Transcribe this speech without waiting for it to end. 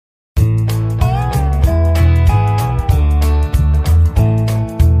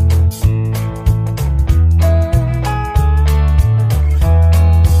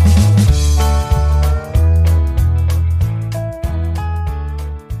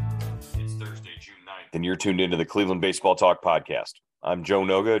Then you're tuned into the Cleveland Baseball Talk podcast. I'm Joe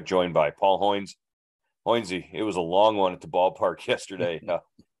Noga, joined by Paul Hoynes. Hoynesy, it was a long one at the ballpark yesterday.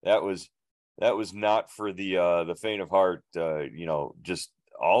 That was not for the faint of heart. Just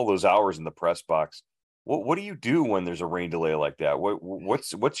all those hours in the press box. What do you do when there's a rain delay like that?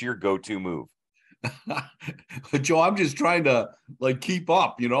 What's your go-to move? Joe, I'm just trying to keep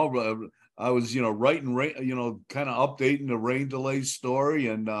up. I was writing rain, kind of updating the rain delay story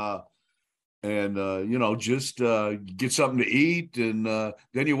and just get something to eat, and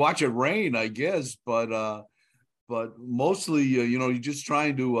then you watch it rain, I guess. But mostly, you're just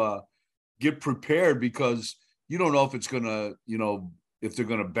trying to get prepared, because you don't know if it's gonna, if they're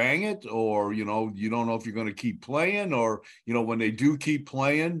gonna bang it, or you don't know if you're gonna keep playing, or when they do keep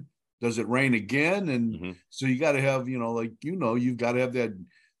playing, does it rain again? And so you got to have, you've got to have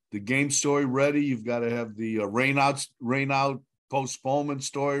the game story ready. You've got to have the rain out postponement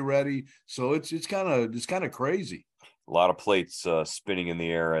story ready. So it's kind of crazy. A lot of plates spinning in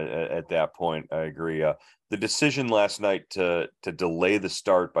the air at that point. I agree. The decision last night to delay the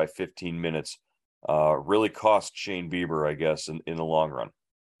start by 15 minutes really cost Shane Bieber, I guess, in the long run.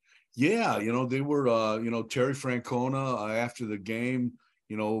 Yeah, they were Terry Francona after the game,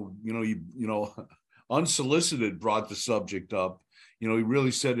 unsolicited brought the subject up. He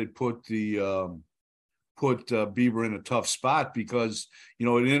really said it put Bieber in a tough spot, because it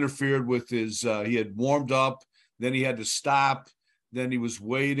interfered with his he had warmed up, then he had to stop, then he was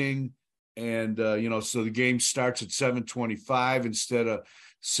waiting, and so the game starts at 7:25 instead of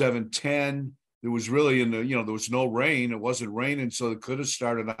 7:10. There was really there was no rain, it wasn't raining, so it could have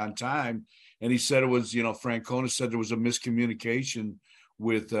started on time. And he said it was, Francona said there was a miscommunication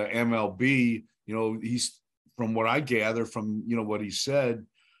with MLB. He's, from what I gather from what he said,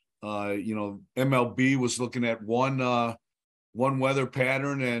 MLB was looking at one weather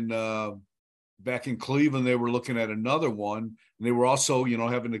pattern, and back in Cleveland they were looking at another one, and they were also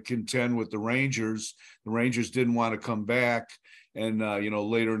having to contend with the Rangers. The Rangers didn't want to come back, and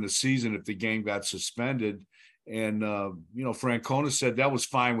later in the season if the game got suspended. And Francona said that was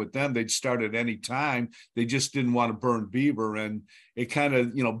fine with them. They'd start at any time. They just didn't want to burn Bieber, and it kind of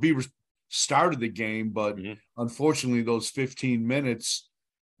Bieber started the game, but unfortunately those 15 minutes,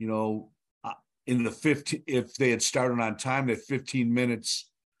 in the 15, if they had started on time, that 15 minutes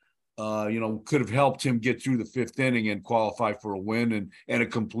could have helped him get through the fifth inning and qualify for a win and a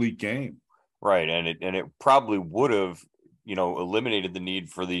complete game. Right, and it probably would have eliminated the need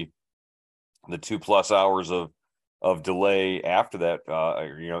for the 2+ hours of delay after that,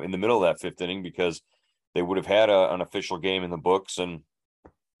 in the middle of that fifth inning, because they would have had an official game in the books, and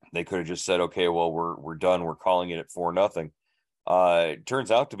they could have just said, okay, well, we're done. We're calling it at 4-0. It turns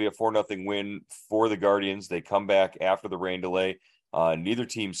out to be a 4-0 win for the Guardians. They come back after the rain delay. Neither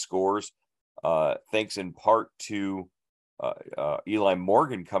team scores, thanks in part to Eli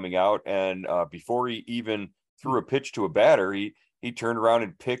Morgan coming out, and before he even threw a pitch to a batter, he turned around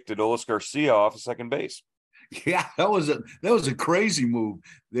and picked Adolis Garcia off of second base. Yeah, that was a crazy move.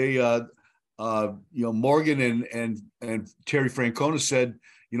 They Morgan and Terry Francona said,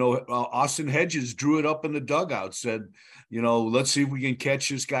 Austin Hedges drew it up in the dugout, said, let's see if we can catch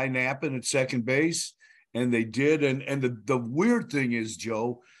this guy napping at second base. And they did. And the weird thing is,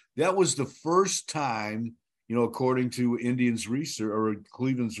 Joe, that was the first time, according to Indians research or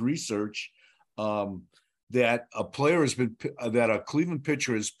Cleveland's research, that a Cleveland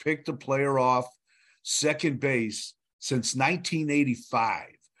pitcher has picked a player off second base since 1985,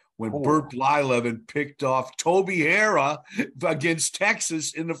 when Bert Blyleven picked off Toby Harrah against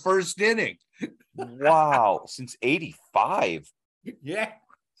Texas in the first inning. Wow, since 85. Yeah.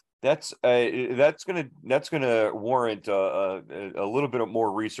 That's gonna warrant a little bit of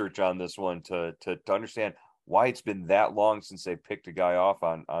more research on this one to understand why it's been that long since they picked a guy off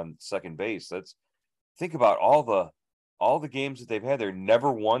on second base. Think about all the games that they've had there.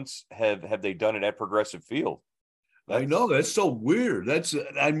 Never once have they done it at Progressive Field. I know, that's so weird. That's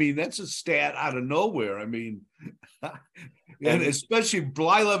a stat out of nowhere. And especially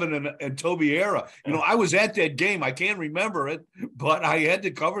Blyleven and Toby Harrah. I was at that game. I can't remember it, but I had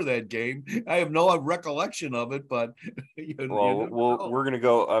to cover that game. I have no recollection of it, but we're gonna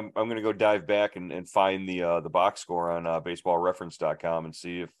go. I'm gonna go dive back and find the box score on baseballreference.com and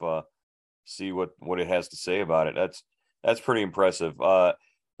see what it has to say about it. That's pretty impressive.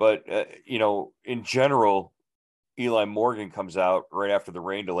 But in general, Eli Morgan comes out right after the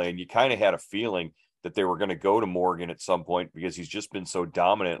rain delay, and you kind of had a feeling that they were going to go to Morgan at some point, because he's just been so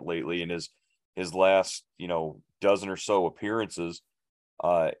dominant lately in his last, dozen or so appearances.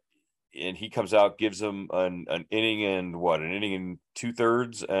 And he comes out, gives them an inning and an inning and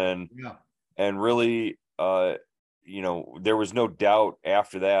 2/3, and and really, there was no doubt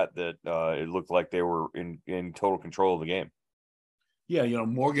after that it looked like they were in total control of the game. Yeah,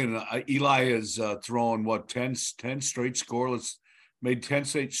 Morgan, Eli is throwing what, 10 straight scoreless, made 10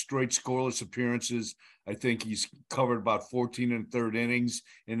 straight scoreless appearances. I think he's covered about 14 and third innings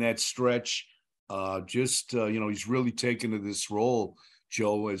in that stretch. He's really taken to this role,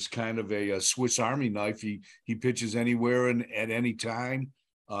 Joe, as kind of a Swiss Army knife. He pitches anywhere and at any time.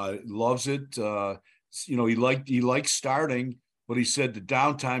 Loves it. He likes starting, but he said the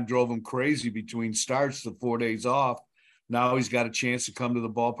downtime drove him crazy between starts, the 4 days off. Now he's got a chance to come to the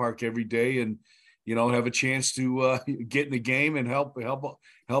ballpark every day and have a chance to get in the game and help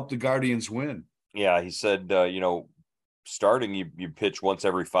the Guardians win. Yeah, he said starting you pitch once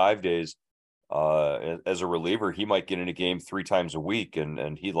every 5 days as a reliever. He might get in a game 3 times a week,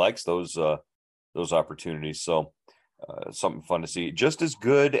 and he likes those opportunities. So something fun to see. Just as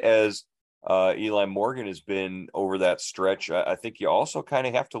good as Eli Morgan has been over that stretch, I think you also kind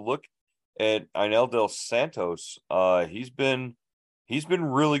of have to look at Ainel dos Santos. He's been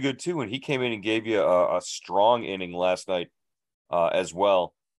really good too, and he came in and gave you a strong inning last night as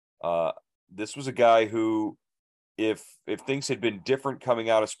well. This was a guy who, if things had been different coming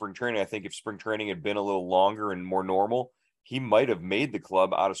out of spring training, I think if spring training had been a little longer and more normal, he might have made the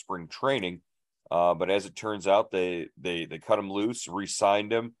club out of spring training. But as it turns out, they cut him loose,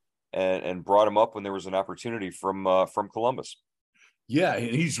 re-signed him, and brought him up when there was an opportunity from Columbus. Yeah,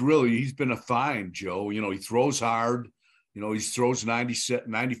 he's been a find, Joe. He throws hard. He throws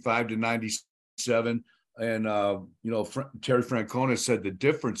 95 to 97. And, Terry Francona said the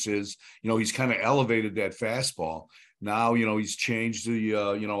difference is, he's kind of elevated that fastball. Now, he's changed the,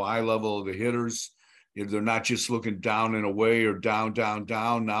 eye level of the hitters. They're not just looking down and away or down, down,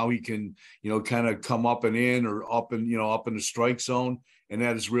 down. Now he can, kind of come up and in or up and, up in the strike zone. And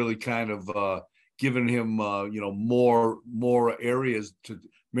that is really kind of given him, more areas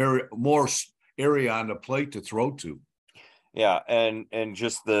more area on the plate to throw to. Yeah, and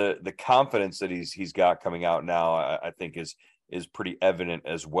just the confidence that he's got coming out now, I think is pretty evident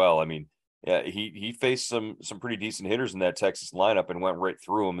as well. I mean, yeah, he faced some pretty decent hitters in that Texas lineup and went right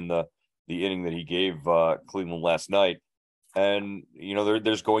through them in the inning that he gave Cleveland last night. And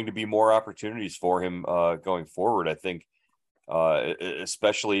there's going to be more opportunities for him going forward. I think,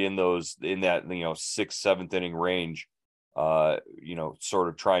 especially in that 6th, 7th inning range. Sort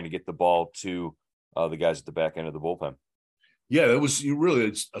of trying to get the ball to the guys at the back end of the bullpen. Yeah, it was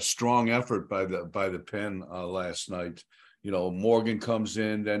really a strong effort by the pen last night. Morgan comes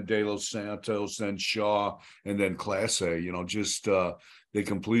in, then De Los Santos, then Shaw, and then Clase. They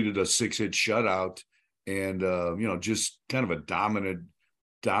completed a 6-hit shutout, and just kind of a dominant,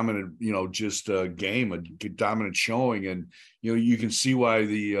 just a game, a dominant showing, and you can see why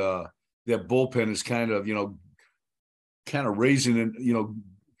that bullpen is kind of raising and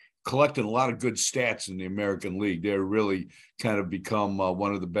collecting a lot of good stats in the American League. They're really kind of become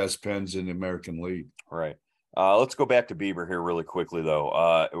one of the best pens in the American League. Right. Let's go back to Bieber here really quickly, though.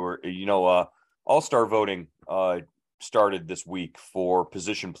 All-Star voting started this week for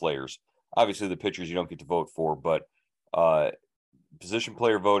position players. Obviously, the pitchers you don't get to vote for, but position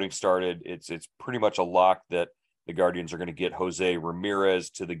player voting started. It's pretty much a lock that the Guardians are going to get Jose Ramirez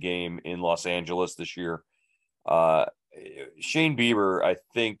to the game in Los Angeles this year. Shane Bieber, I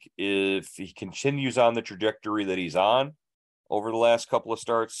think if he continues on the trajectory that he's on over the last couple of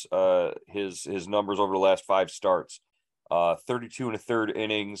starts, his numbers over the last 5 starts, 32 and a third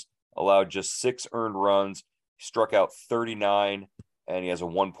innings, allowed just 6 earned runs, struck out 39, and he has a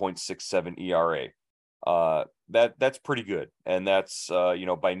 1.67 ERA. That's pretty good. And that's,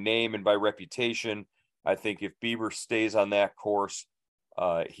 by name and by reputation, I think if Bieber stays on that course,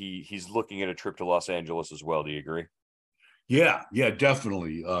 he's looking at a trip to Los Angeles as well. Do you agree? Yeah,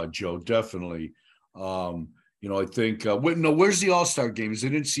 definitely, Joe, definitely. I think where's the All-Star game? Is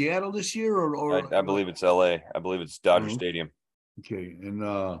it in Seattle this year or I believe it's LA. I believe it's Dodger Stadium. Okay. And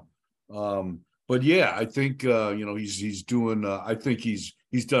but yeah, I think he's doing I think he's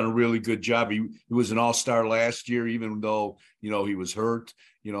done a really good job. He was an All-Star last year, even though he was hurt,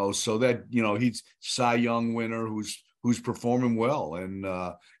 so that he's Cy Young winner who's performing well. And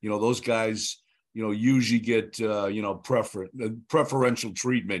those guys usually get preferential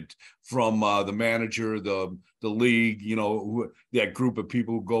treatment from the manager, the league, that group of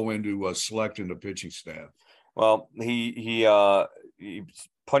people who go into selecting the pitching staff. Well, he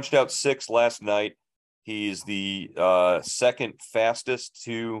punched out 6 last night. He's the second fastest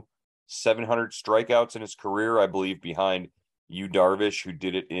to 700 strikeouts in his career, I believe, behind Yu Darvish, who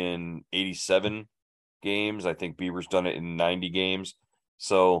did it in 87 games. I think Bieber's done it in 90 games.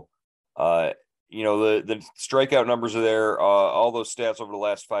 So Uh, the strikeout numbers are there, all those stats over the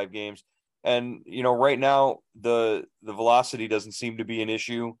last 5 games. And, right now the velocity doesn't seem to be an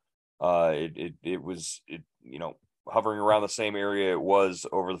issue. It was hovering around the same area it was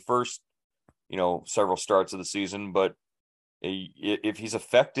over the first, several starts of the season. But if he's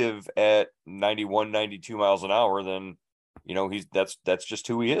effective at 91, 92 miles an hour, then, that's just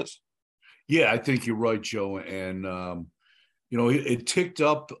who he is. Yeah, I think you're right, Joe. And it ticked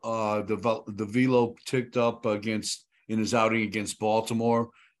up. The velo ticked up against in his outing against Baltimore,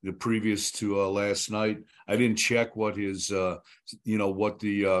 the previous to last night. I didn't check what his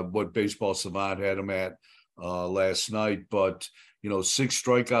what Baseball Savant had him at last night, but 6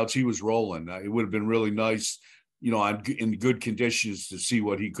 strikeouts, he was rolling. It would have been really nice, in good conditions to see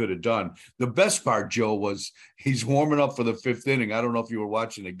what he could have done. The best part, Joe, was he's warming up for the 5th inning. I don't know if you were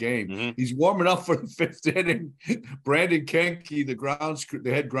watching the game. Mm-hmm. He's warming up for the 5th inning. Brandon Kenke,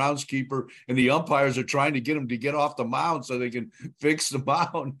 the head groundskeeper, and the umpires are trying to get him to get off the mound so they can fix the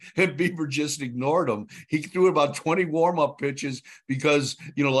mound. And Bieber just ignored him. He threw about 20 warm-up pitches because,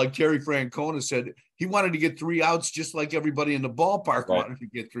 like Terry Francona said, he wanted to get 3 outs just like everybody in the ballpark Right. wanted to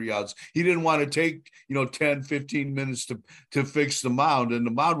get 3 outs. He didn't want to take, 10, 15 minutes to fix the mound. And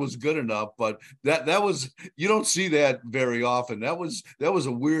the mound was good enough, but that was, you don't see that very often. That was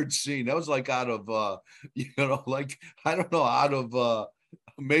a weird scene. That was like out of like, I don't know, out of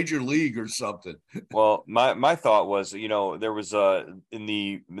Major League or something. Well, my thought was, there was in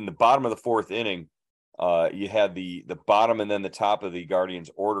the bottom of the 4th inning, you had the bottom and then the top of the Guardians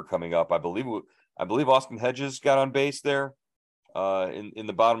order coming up. I believe Austin Hedges got on base there in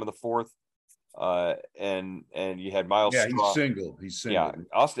the bottom of the 4th. And you had Miles Yeah, Straw. He's single. Yeah,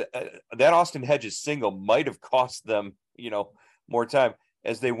 Austin Hedges single might have cost them, more time.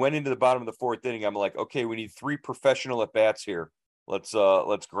 As they went into the bottom of the 4th inning, I'm like, okay, we need 3 professional at bats here. Let's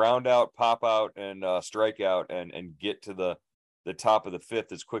ground out, pop out, and strike out, and get to the top of the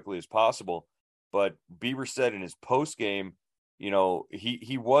 5th as quickly as possible. But Bieber said in his post game,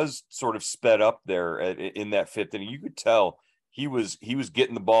 he was sort of sped up there in that 5th inning. You could tell he was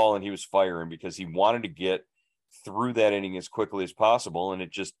getting the ball and he was firing because he wanted to get through that inning as quickly as possible, and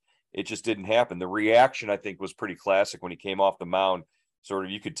it just didn't happen. The reaction, I think, was pretty classic when he came off the mound. Sort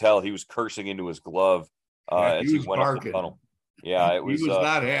of, you could tell he was cursing into his glove as he went barking. up the tunnel. Yeah, it was. He was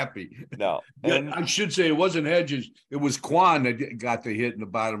not happy. No, and I should say it wasn't Hedges. It was Quan that got the hit in the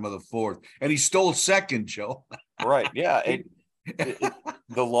bottom of the 4th, and he stole second, Joe. Right. Yeah.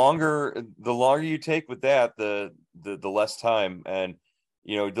 The longer you take with that, the less time, and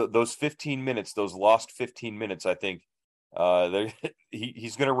those 15 minutes, those lost 15 minutes, I think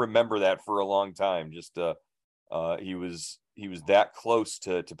he's going to remember that for a long time. Just he was that close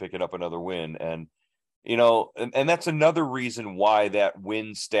to picking up another win, and and that's another reason why that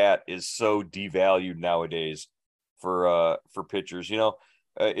win stat is so devalued nowadays for pitchers.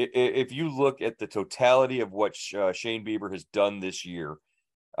 If you look at the totality of what Shane Bieber has done this year,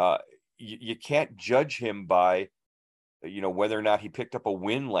 you can't judge him by, whether or not he picked up a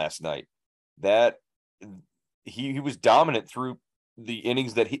win last night. That he was dominant through the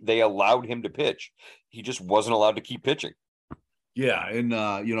innings that they allowed him to pitch. He just wasn't allowed to keep pitching. Yeah, and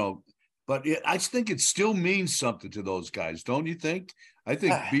but I think it still means something to those guys, don't you think? I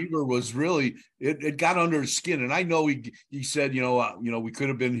think Bieber was really it got under his skin, and I know he said we could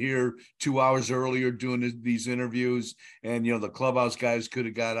have been here 2 hours earlier doing these interviews, and the clubhouse guys could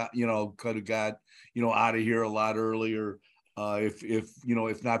have got out of here a lot earlier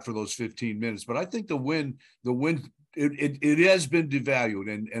if not for those 15 minutes. But I think the win it has been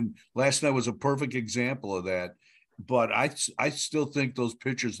devalued, and last night was a perfect example of that. But I still think those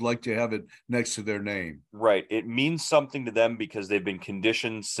pitchers like to have it next to their name. Right. It means something to them because they've been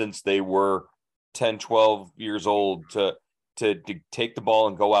conditioned since they were 10, 12 years old to take the ball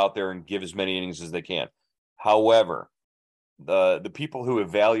and go out there and give as many innings as they can. However, the people who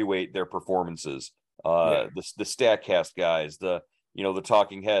evaluate their performances, the StatCast guys, the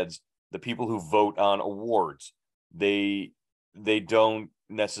talking heads, the people who vote on awards, they don't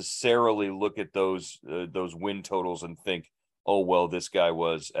necessarily look at those win totals and think, oh, well, this guy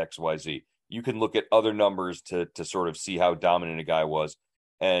was XYZ. You can look at other numbers to sort of see how dominant a guy was.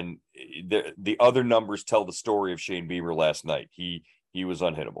 And the other numbers tell the story of Shane Bieber last night. He was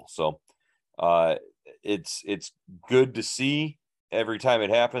unhittable. So it's good to see every time it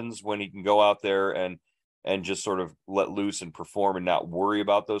happens when he can go out there and just sort of let loose and perform and not worry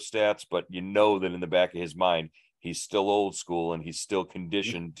about those stats. But that in the back of his mind, he's still old school and he's still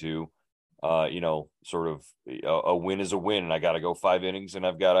conditioned to, sort of a win is a win. And I got to go 5 innings and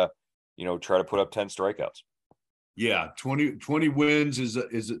I've got to, try to put up 10 strikeouts. Yeah, 20 wins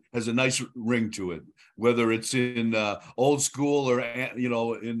has a nice ring to it. Whether it's in old school or in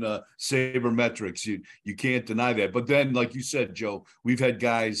sabermetrics, you can't deny that. But then, like you said, Joe, we've had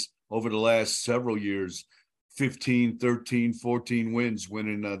guys over the last several years, 15, 13, 14 wins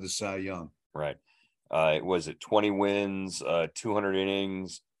winning the Cy Young. Right. Was it 20 wins, 200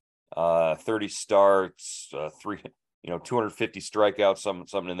 innings, 30 starts, 250 strikeouts,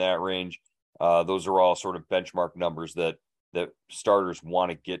 something in that range. Those are all sort of benchmark numbers that starters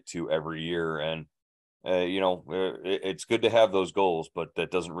want to get to every year. And, it's good to have those goals, but that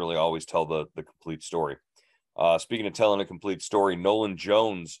doesn't really always tell the complete story. Speaking of telling a complete story, Nolan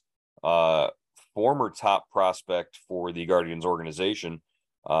Jones, former top prospect for the Guardians organization,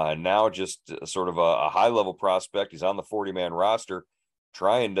 now just sort of a high level prospect. He's on the 40-man roster,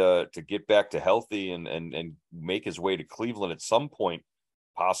 trying to get back to healthy and make his way to Cleveland at some point,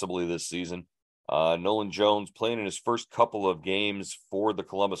 possibly this season. Nolan Jones playing in his first couple of games for the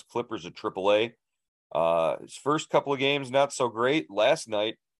Columbus Clippers at AAA. His first couple of games not so great. Last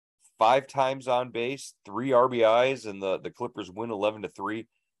night, 5 times on base, 3 RBIs, and the Clippers win 11-3.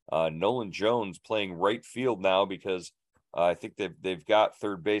 Nolan Jones playing right field now because I think they've got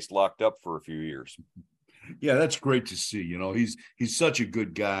third base locked up for a few years. Yeah, that's great to see. He's such a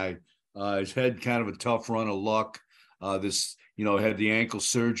good guy. He's had kind of a tough run of luck. Had the ankle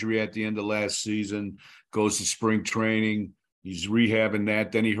surgery at the end of last season, goes to spring training. He's rehabbing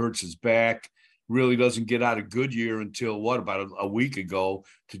that. Then he hurts his back. Really doesn't get out of Goodyear until about a week ago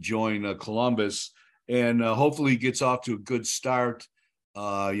to join Columbus. And hopefully he gets off to a good start.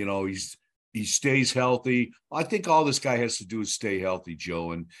 He stays healthy. I think all this guy has to do is stay healthy,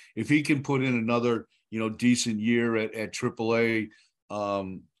 Joe. And if he can put in another, decent year at AAA,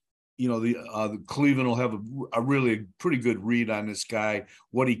 the Cleveland will have a really pretty good read on this guy,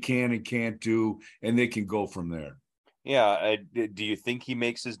 what he can and can't do, and they can go from there. Yeah. Do you think he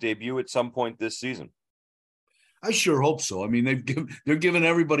makes his debut at some point this season? I sure hope so. I mean, they're giving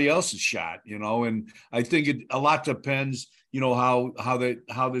everybody else a shot, and I think a lot depends,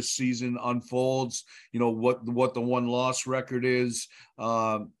 how this season unfolds, what the one-loss record is,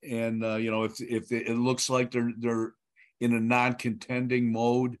 if it looks like they're in a non-contending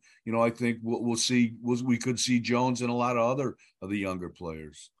mode, I think we could see Jones and a lot of other of the younger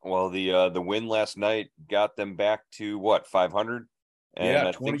players. Well, the win last night got them back to what, 500? And Yeah,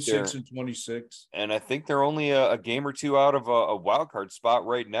 I think 26 and 26. I think they're only a game or two out of a wild card spot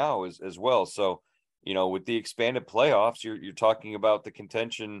right now as well. So, with the expanded playoffs, you're talking about the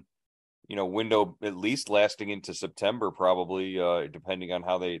contention, window at least lasting into September, probably, depending on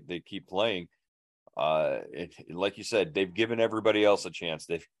how they keep playing. Like you said, they've given everybody else a chance.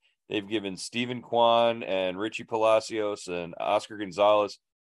 They've given Steven Kwan and Richie Palacios and Oscar Gonzalez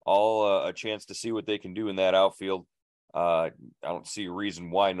all a chance to see what they can do in that outfield. I don't see a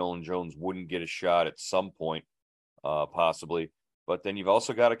reason why Nolan Jones wouldn't get a shot at some point, possibly. But then you've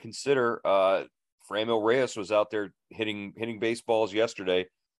also got to consider Framil Reyes was out there hitting baseballs yesterday.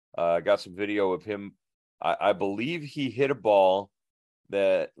 Got some video of him. I believe he hit a ball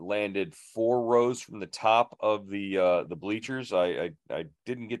that landed 4 rows from the top of the bleachers. I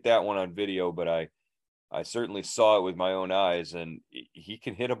didn't get that one on video, but I certainly saw it with my own eyes, and he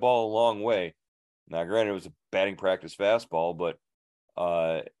can hit a ball a long way. Now, granted, it was a batting practice fastball, but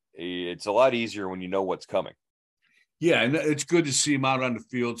it's a lot easier when you know what's coming. Yeah, and it's good to see him out on the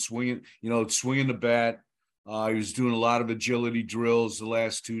field swinging, swinging the bat. He was doing a lot of agility drills the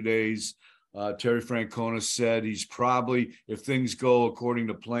last 2 days. Terry Francona said he's probably, if things go according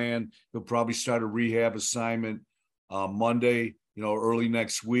to plan, he'll probably start a rehab assignment Monday, early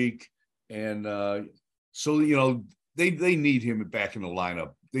next week. And so, they need him back in the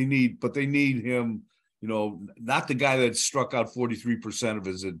lineup. They need him, not the guy that struck out 43% of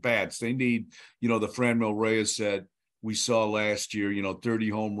his at bats. They need, the Franmil Reyes that we saw last year, 30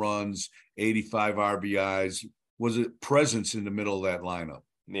 home runs, 85 RBIs, was a presence in the middle of that lineup.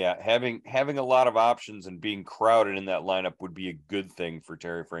 Yeah, having a lot of options and being crowded in that lineup would be a good thing for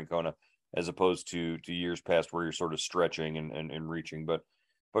Terry Francona, as opposed to years past where you're sort of stretching and reaching. But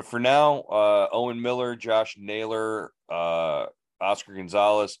for now, Owen Miller, Josh Naylor, Oscar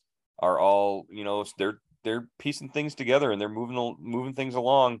Gonzalez are all, they're piecing things together and they're moving things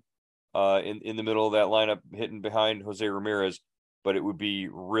along in the middle of that lineup, hitting behind Jose Ramirez. But it would be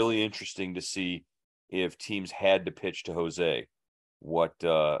really interesting to see if teams had to pitch to Jose, what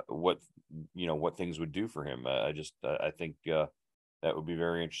things would do for him. I think that would be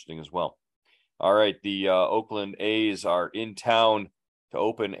very interesting as well. All right, the Oakland A's are in town to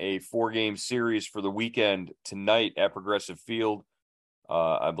open a 4-game series for the weekend tonight at Progressive Field.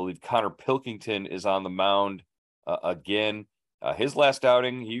 I believe Connor Pilkington is on the mound. again. His last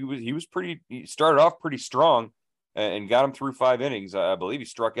outing, he started off pretty strong and got him through 5 innings. I believe he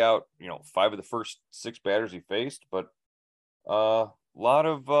struck out, 5 of the first 6 batters he faced, but a lot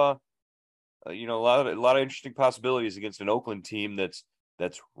of a lot of interesting possibilities against an Oakland team that's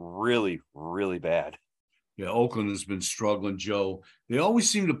really, really bad. Yeah, Oakland has been struggling, Joe. They always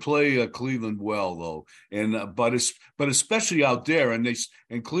seem to play Cleveland well, though, and but especially out there,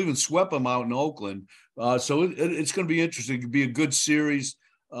 and Cleveland swept them out in Oakland. So it's going to be interesting. It could be a good series.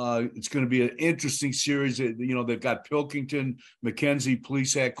 It's going to be an interesting series. They've got Pilkington, McKenzie,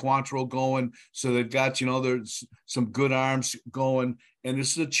 Plesac, Quantrill going, so they've got there's some good arms going, and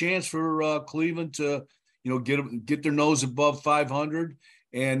this is a chance for Cleveland to get their nose above 500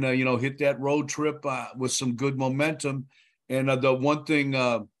 and hit that road trip with some good momentum. And the one thing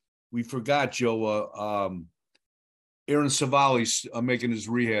we forgot, Joe, Aaron Savali's making his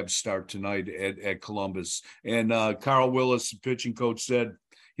rehab start tonight at Columbus, and Carl Willis, the pitching coach, said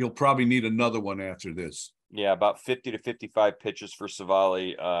he'll probably need another one after this. Yeah, about 50 to 55 pitches for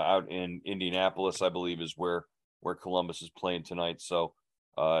Savali out in Indianapolis, I believe, is where Columbus is playing tonight. So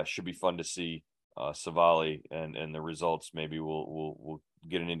should be fun to see Savali and the results. Maybe we'll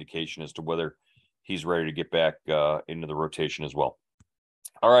get an indication as to whether he's ready to get back into the rotation as well.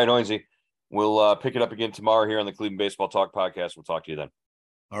 All right, Hoinsey, we'll pick it up again tomorrow here on the Cleveland Baseball Talk podcast. We'll talk to you then.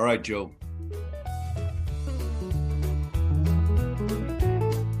 All right, Joe.